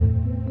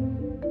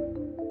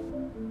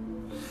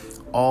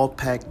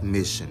Allpack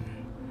mission.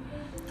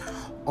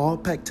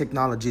 Allpack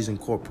Technologies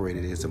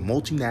Incorporated is a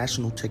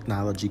multinational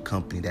technology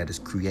company that is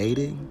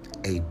creating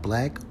a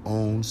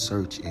Black-owned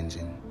search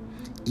engine,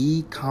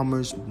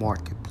 e-commerce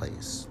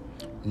marketplace,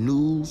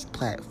 news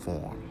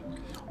platform,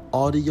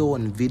 audio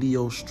and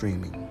video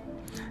streaming,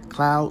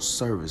 cloud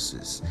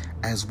services,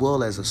 as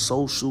well as a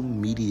social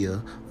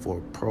media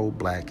for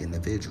pro-Black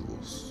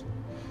individuals.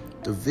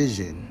 The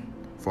vision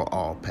for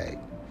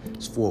Allpack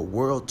is for a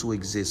world to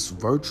exist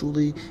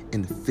virtually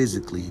and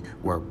physically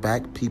where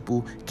Black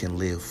people can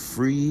live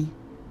free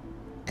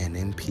and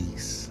in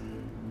peace.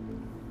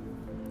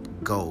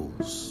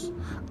 Goals.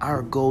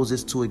 Our goals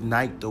is to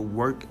ignite the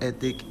work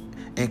ethic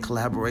and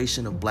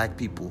collaboration of Black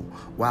people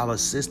while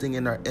assisting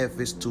in their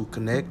efforts to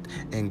connect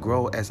and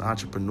grow as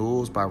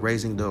entrepreneurs by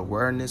raising the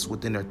awareness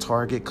within their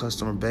target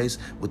customer base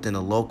within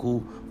a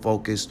local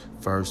focused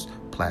first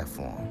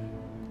platform.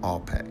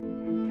 Allpack.